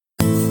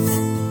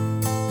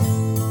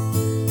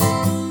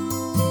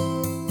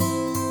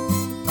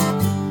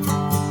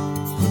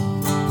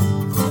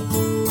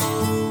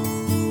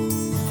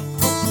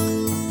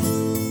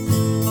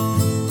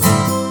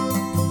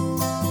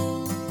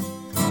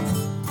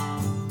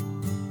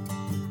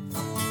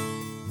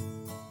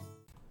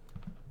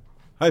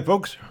Hi,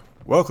 folks.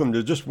 Welcome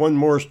to Just One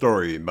More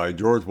Story by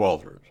George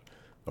Walters,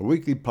 a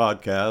weekly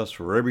podcast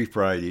where every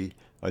Friday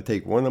I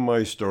take one of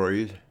my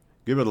stories,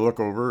 give it a look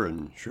over,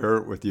 and share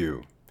it with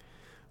you.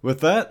 With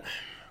that,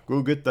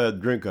 go get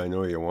that drink I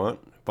know you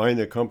want, find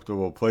a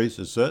comfortable place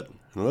to sit,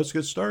 and let's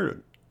get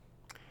started.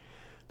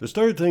 To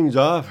start things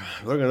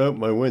off, looking out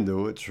my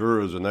window, it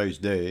sure is a nice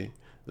day.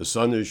 The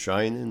sun is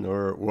shining,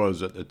 or it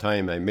was at the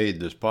time I made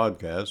this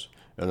podcast,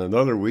 and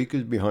another week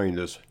is behind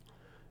us.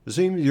 It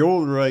seems the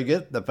older I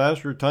get, the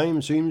faster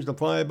time seems to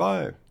fly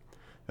by.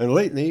 And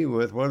lately,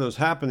 with what is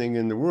happening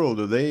in the world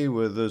today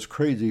with this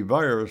crazy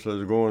virus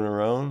that's going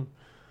around,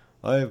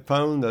 I have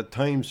found that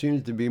time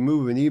seems to be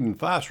moving even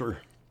faster.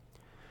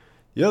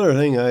 The other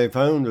thing I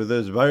found with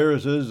this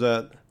virus is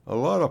that a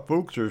lot of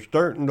folks are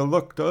starting to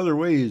look to other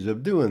ways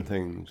of doing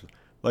things,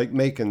 like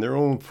making their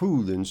own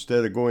food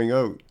instead of going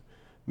out,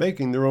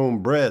 making their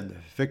own bread,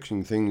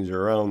 fixing things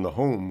around the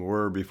home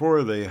where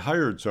before they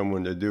hired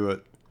someone to do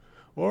it,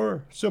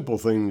 or simple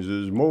things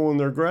as mowing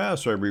their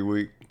grass every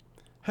week.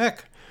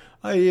 Heck,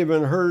 I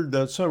even heard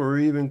that some are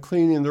even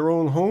cleaning their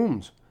own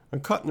homes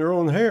and cutting their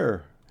own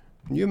hair.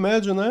 Can you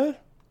imagine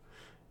that?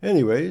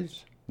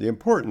 Anyways, the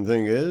important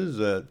thing is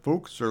that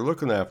folks are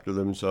looking after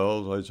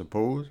themselves, I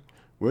suppose,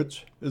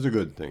 which is a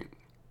good thing.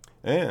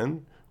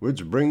 And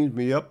which brings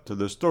me up to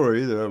the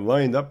story that I've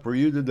lined up for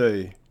you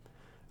today.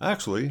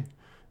 Actually,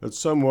 it's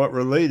somewhat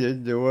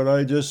related to what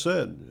I just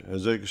said,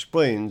 as it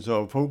explains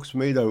how folks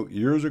made out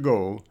years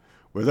ago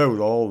without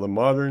all the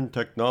modern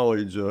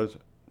technology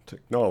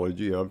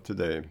of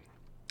today.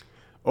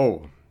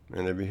 Oh,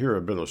 and if you hear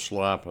a bit of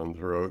slapping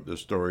throughout the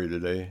story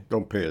today,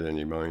 don't pay it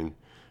any mind.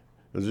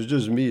 This is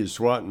just me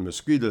swatting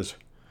mosquitoes.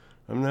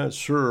 I'm not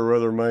sure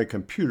whether my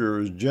computer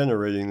is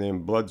generating them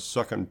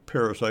blood-sucking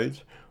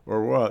parasites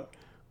or what,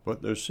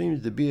 but there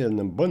seems to be an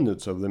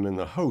abundance of them in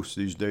the house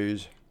these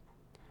days.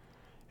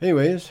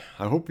 Anyways,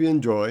 I hope you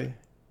enjoy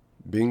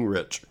being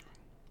rich.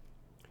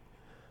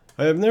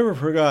 I have never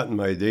forgotten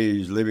my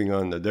days living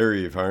on the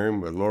dairy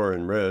farm with Laura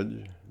and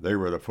Reg. They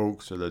were the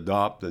folks that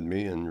adopted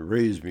me and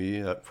raised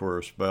me for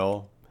a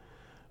spell.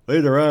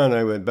 Later on,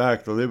 I went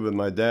back to live with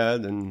my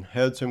dad and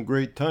had some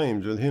great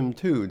times with him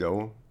too,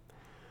 though.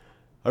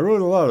 I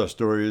wrote a lot of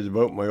stories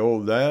about my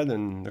old dad,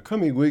 and in the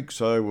coming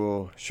weeks I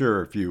will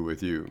share a few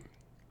with you.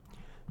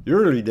 The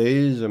early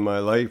days of my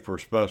life were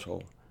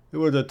special. It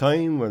was a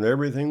time when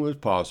everything was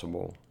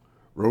possible.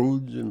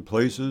 Roads and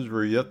places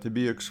were yet to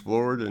be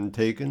explored and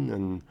taken,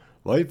 and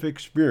life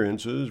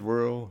experiences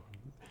were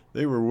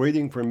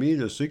waiting for me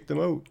to seek them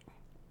out.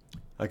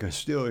 I can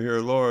still hear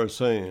Laura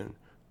saying,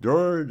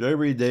 "George,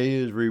 every day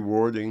is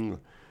rewarding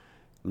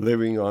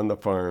living on the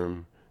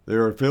farm. They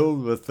are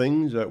filled with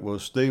things that will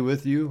stay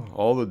with you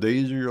all the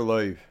days of your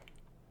life."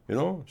 You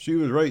know, she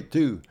was right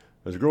too,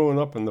 as growing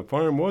up on the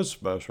farm was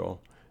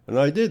special, and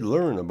I did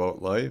learn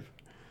about life,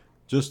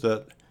 just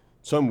that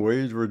some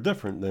ways were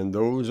different than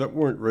those that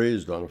weren't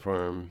raised on a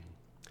farm.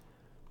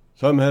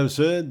 Some have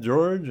said,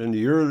 "George, in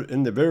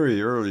the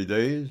very early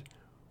days,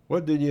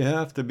 what did you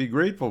have to be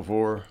grateful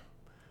for?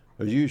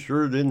 As you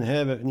sure didn't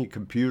have any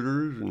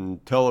computers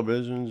and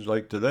televisions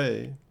like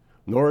today,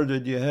 nor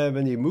did you have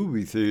any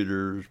movie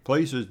theaters,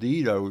 places to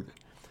eat out,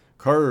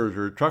 cars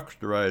or trucks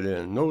to ride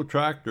in, no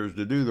tractors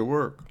to do the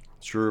work.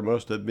 Sure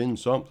must have been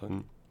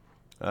something."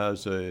 I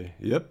say,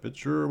 yep, it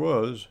sure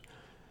was.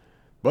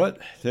 But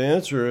to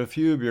answer a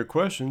few of your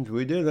questions,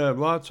 we did have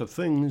lots of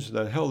things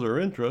that held our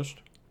interest.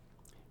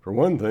 For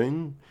one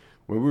thing,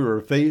 when we were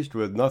faced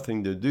with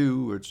nothing to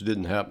do, which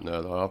didn't happen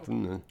that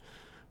often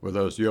with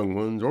us young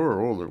ones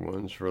or older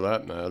ones for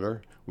that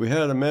matter, we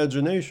had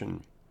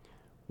imagination.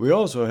 We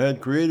also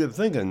had creative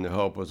thinking to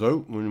help us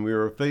out when we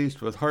were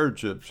faced with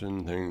hardships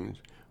and things,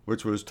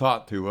 which was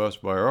taught to us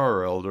by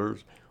our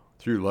elders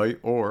through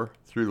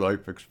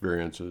life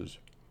experiences.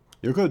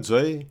 You could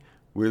say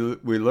we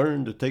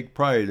learned to take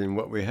pride in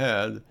what we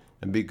had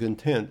and be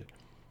content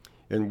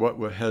in what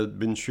had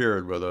been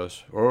shared with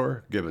us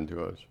or given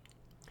to us.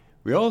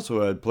 We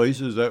also had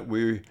places that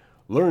we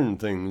learned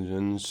things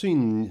and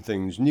seen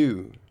things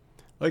new,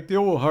 like the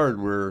old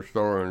hardware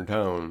store in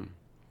town.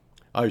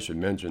 I should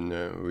mention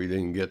that we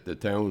didn't get to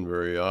town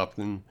very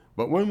often,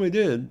 but when we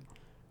did,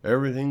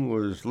 everything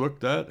was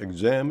looked at,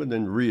 examined,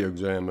 and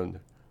re-examined.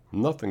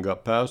 Nothing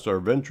got past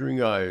our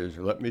venturing eyes,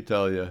 let me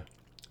tell you,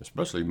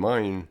 especially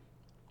mine.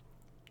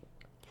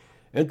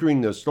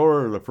 Entering the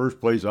store, the first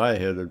place I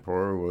headed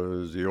for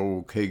was the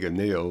old Keg of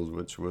Nails,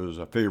 which was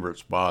a favorite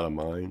spot of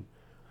mine.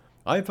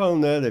 I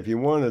found that if you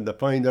wanted to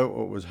find out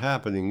what was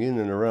happening in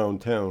and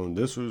around town,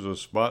 this was a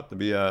spot to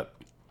be at,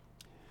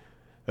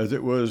 as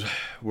it was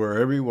where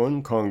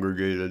everyone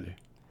congregated.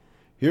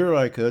 Here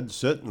I could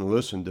sit and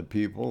listen to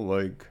people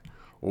like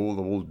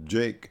old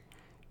Jake.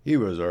 He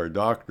was our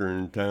doctor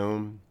in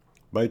town.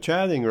 By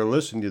chatting or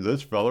listening to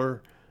this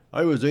feller,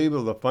 I was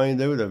able to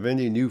find out if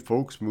any new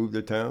folks moved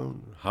to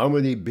town, how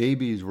many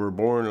babies were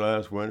born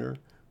last winter,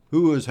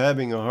 who was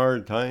having a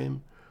hard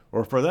time,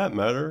 or for that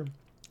matter,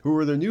 who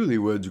were the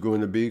newlyweds going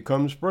to be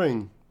come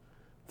spring.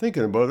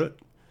 Thinking about it,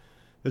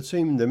 it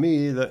seemed to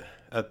me that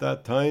at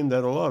that time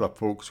that a lot of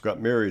folks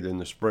got married in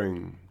the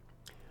spring.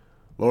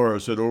 Laura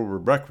said over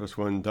breakfast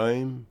one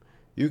time,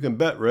 "You can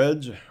bet,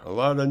 Reg, a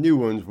lot of new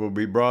ones will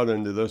be brought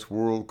into this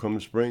world come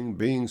spring,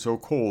 being so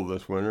cold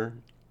this winter."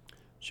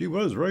 She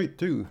was right,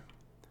 too.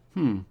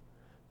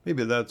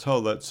 Maybe that's how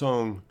that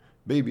song,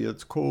 "Baby,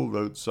 It's Cold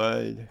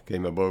Outside,"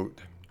 came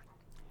about.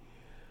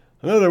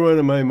 Another one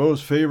of my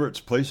most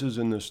favorite places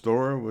in the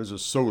store was a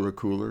soda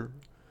cooler.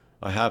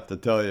 I have to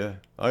tell you,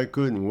 I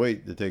couldn't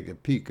wait to take a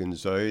peek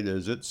inside,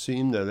 as it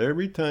seemed that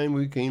every time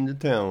we came to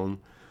town,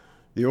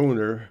 the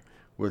owner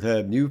would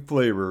have new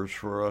flavors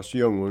for us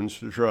young ones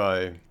to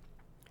try.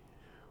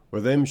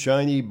 With them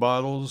shiny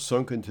bottles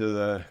sunk into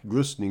the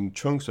glistening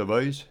chunks of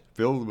ice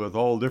filled with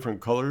all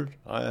different colors,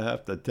 I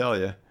have to tell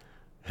you,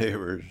 they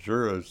were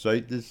sure a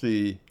sight to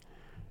see.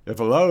 If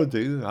allowed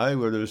to, I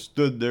would have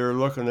stood there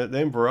looking at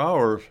them for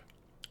hours.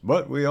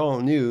 But we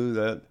all knew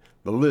that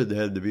the lid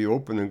had to be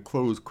opened and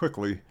closed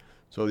quickly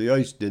so the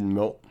ice didn't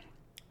melt,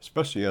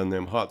 especially on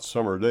them hot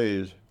summer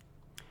days.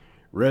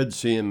 Red,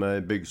 seeing my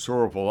big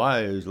sorrowful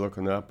eyes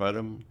looking up at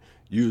him,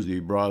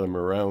 usually brought him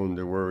around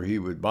to where he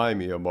would buy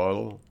me a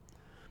bottle.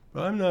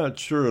 But I'm not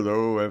sure,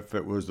 though, if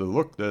it was the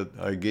look that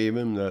I gave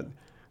him that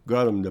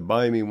got him to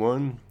buy me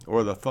one,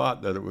 or the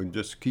thought that it would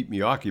just keep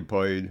me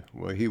occupied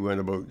while he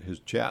went about his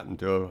chatting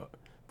to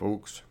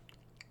folks.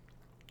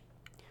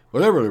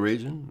 Whatever the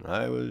reason,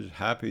 I was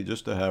happy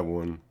just to have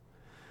one.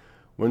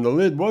 When the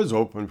lid was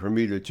open for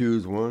me to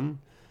choose one,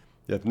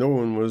 if no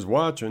one was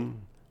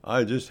watching,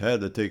 I just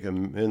had to take a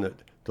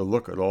minute to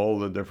look at all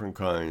the different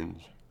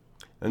kinds.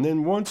 And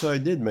then once I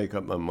did make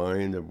up my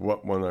mind of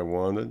what one I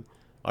wanted,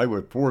 I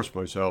would force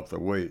myself to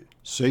wait,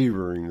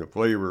 savoring the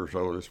flavor,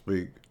 so to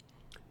speak.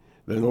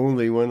 Then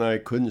only when I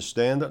couldn't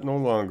stand it no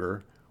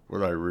longer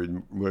would I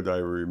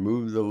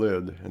remove the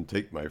lid and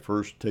take my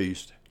first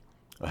taste.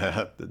 I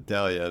have to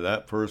tell you,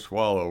 that first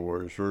swallow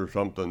was sure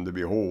something to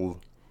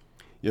behold.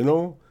 You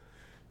know,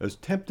 as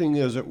tempting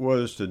as it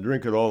was to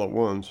drink it all at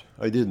once,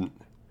 I didn't.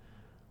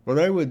 What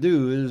I would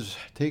do is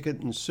take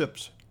it in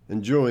sips,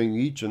 enjoying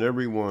each and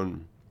every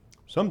one.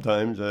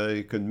 Sometimes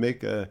I could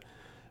make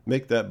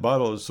that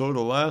bottle of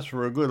soda last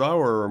for a good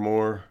hour or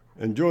more,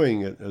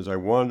 enjoying it as I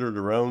wandered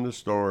around the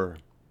store,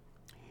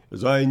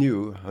 as I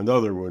knew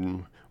another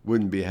one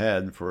wouldn't be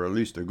had for at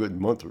least a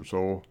good month or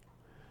so.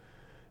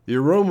 The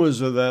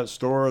aromas of that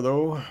store,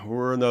 though,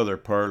 were another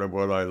part of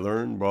what I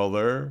learned while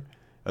there,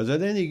 as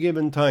at any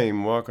given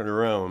time walking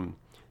around,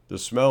 the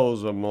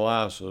smells of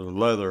molasses,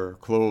 leather,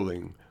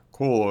 clothing,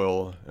 coal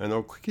oil, and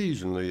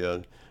occasionally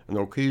an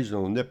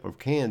occasional nip of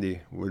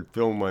candy would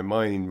fill my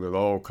mind with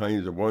all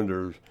kinds of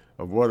wonders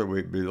of what it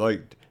would be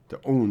like to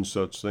own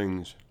such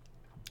things.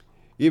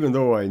 Even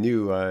though I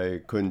knew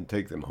I couldn't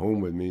take them home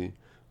with me,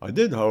 I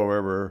did,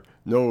 however,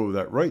 know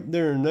that right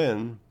there and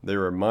then they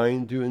were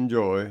mine to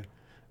enjoy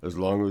as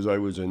long as I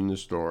was in the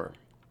store.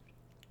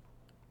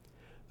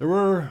 There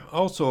were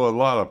also a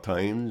lot of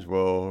times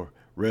while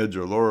Reg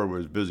or Laura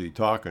was busy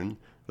talking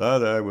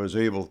that I was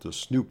able to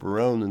snoop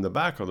around in the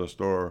back of the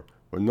store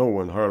when no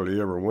one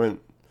hardly ever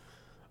went.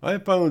 I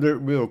found it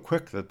real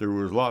quick that there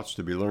was lots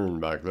to be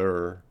learned back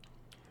there.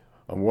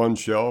 On one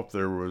shelf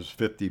there was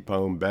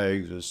 50-pound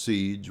bags of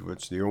seeds,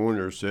 which the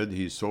owner said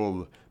he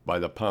sold by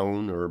the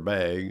pound or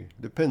bag,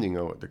 depending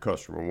on what the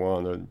customer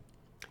wanted.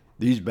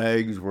 These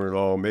bags weren't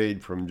all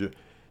made from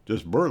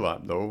just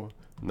burlap, though,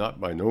 not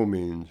by no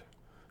means.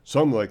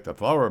 Some, like the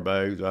flour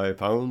bags I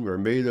found, were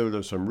made out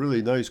of some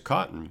really nice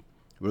cotton,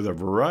 with a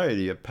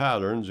variety of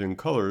patterns and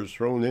colors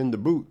thrown in to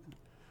boot.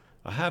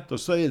 I have to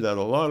say that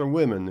a lot of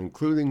women,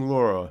 including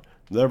Laura,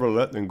 never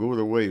let them go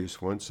to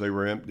waste once they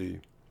were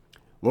empty.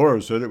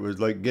 Laura said it was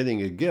like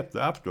getting a gift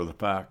after the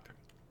fact.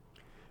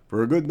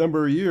 For a good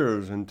number of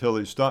years, until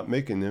they stopped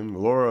making them,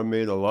 Laura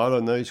made a lot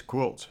of nice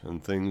quilts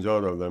and things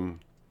out of them.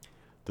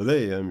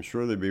 Today, I'm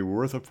sure they'd be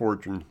worth a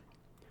fortune.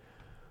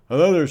 On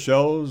other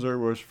shelves, there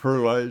was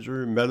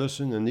fertilizer,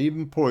 medicine, and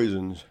even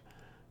poisons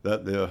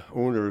that the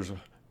owners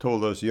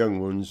told us young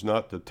ones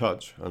not to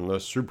touch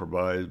unless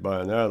supervised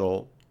by an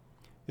adult.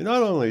 He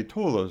not only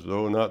told us,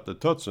 though, not to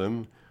touch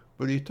them,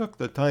 but he took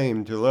the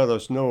time to let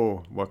us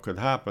know what could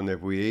happen if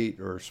we ate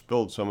or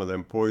spilled some of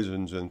them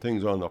poisons and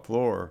things on the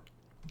floor.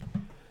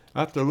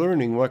 After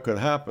learning what could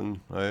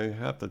happen, I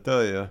have to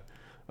tell you,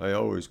 I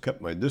always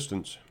kept my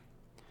distance.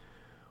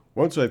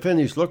 Once I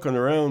finished looking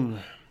around,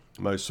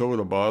 my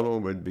soda bottle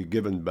would be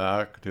given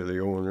back to the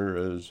owner,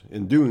 as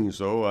in doing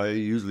so I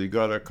usually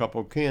got a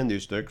couple candy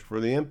sticks for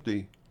the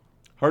empty.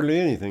 Hardly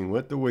anything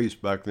went to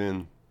waste back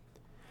then.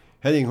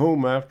 Heading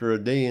home after a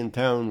day in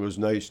town was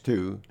nice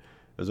too,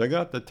 as I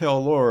got to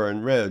tell Laura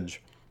and Reg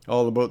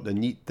all about the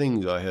neat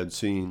things I had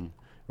seen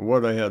and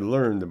what I had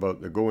learned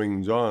about the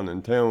goings-on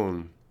in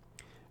town.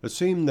 It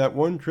seemed that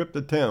one trip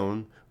to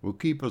town would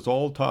keep us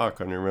all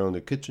talking around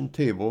the kitchen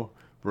table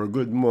for a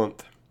good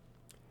month.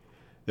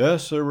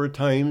 Yes, there were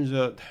times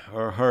that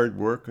our hard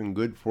work and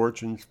good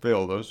fortunes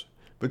failed us,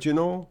 but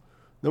no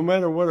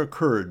matter what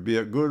occurred, be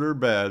it good or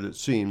bad, it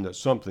seemed that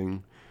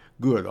something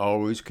good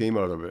always came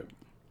out of it.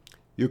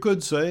 You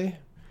could say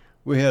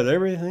we had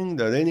everything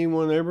that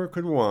anyone ever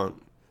could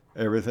want,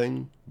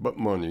 everything but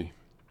money.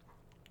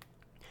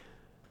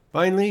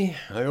 Finally,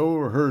 I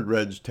overheard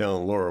Reg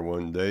telling Laura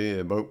one day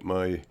about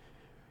my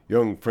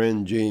young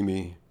friend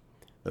Jamie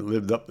that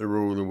lived up the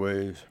road a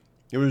ways.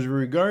 It was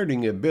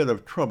regarding a bit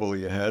of trouble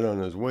he had on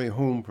his way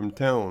home from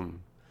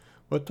town.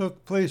 What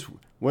took place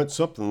went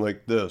something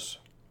like this.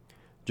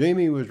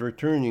 Jamie was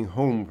returning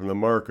home from the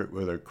market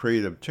with a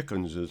crate of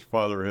chickens his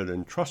father had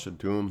entrusted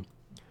to him,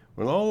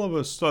 when all of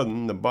a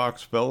sudden the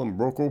box fell and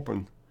broke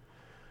open.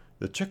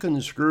 The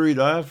chickens scurried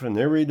off in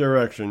every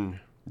direction.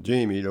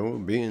 Jamie, though,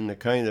 being the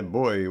kind of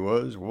boy he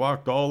was,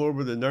 walked all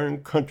over the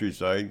darn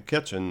countryside,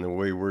 catching the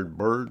wayward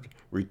birds,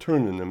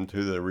 returning them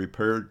to the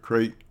repaired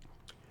crate.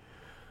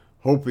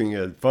 Hoping he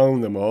had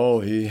found them all,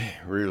 he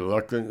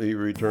reluctantly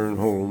returned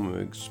home,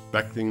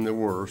 expecting the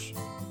worst.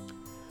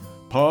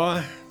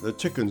 "Pa, the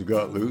chickens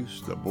got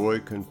loose," the boy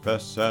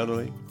confessed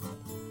sadly.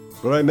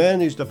 "But I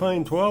managed to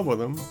find 12 of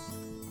them."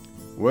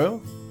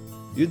 "Well,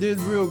 you did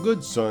real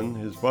good, son,"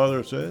 his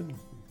father said.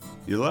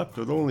 "You left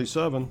with only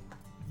 7.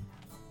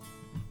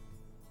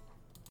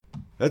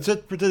 That's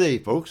it for today,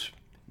 folks.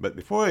 But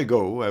before I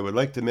go, I would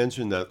like to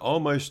mention that all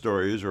my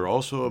stories are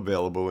also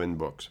available in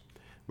books.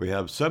 We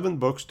have 7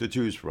 books to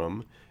choose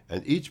from,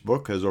 and each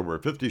book has over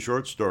 50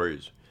 short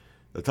stories.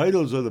 The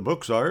titles of the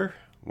books are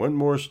One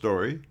More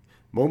Story,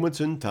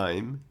 Moments in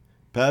Time,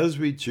 Paths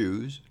We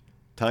Choose,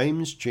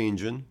 Time's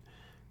Changin',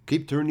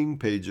 Keep Turning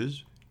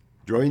Pages,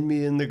 Join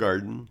Me in the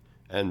Garden,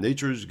 and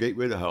Nature's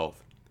Gateway to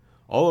Health.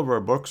 All of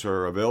our books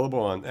are available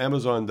on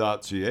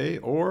Amazon.ca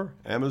or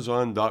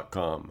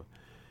Amazon.com,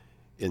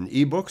 in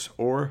ebooks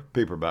or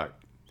paperback.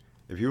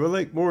 If you would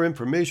like more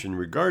information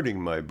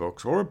regarding my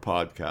books or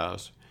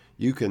podcasts,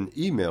 you can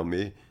email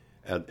me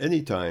at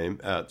any time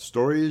at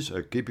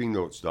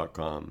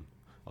stories@keepingnotes.com.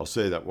 I'll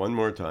say that one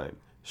more time,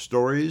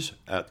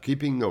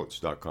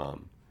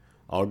 stories@keepingnotes.com.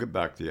 I'll get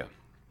back to you.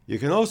 You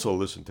can also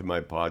listen to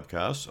my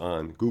podcasts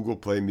on Google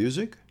Play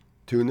Music,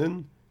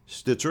 TuneIn,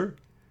 Stitcher,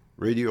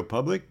 Radio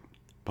Public,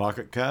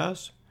 Pocket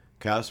Cast,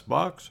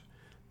 Castbox,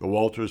 The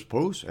Walters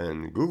Post,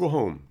 and Google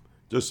Home.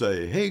 Just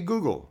say, "Hey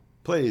Google,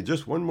 play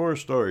Just One More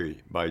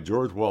Story" by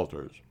George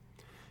Walters.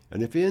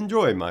 And if you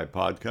enjoy my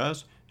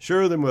podcasts,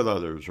 share them with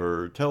others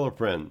or tell a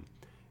friend.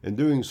 In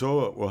doing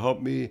so, it will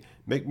help me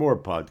make more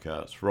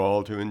podcasts for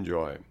all to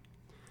enjoy.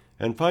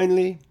 And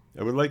finally,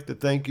 I would like to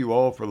thank you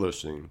all for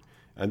listening.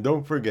 And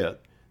don't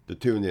forget to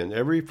tune in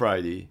every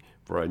Friday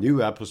for a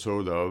new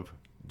episode of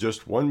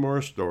Just One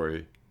More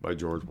Story by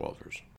George Walters.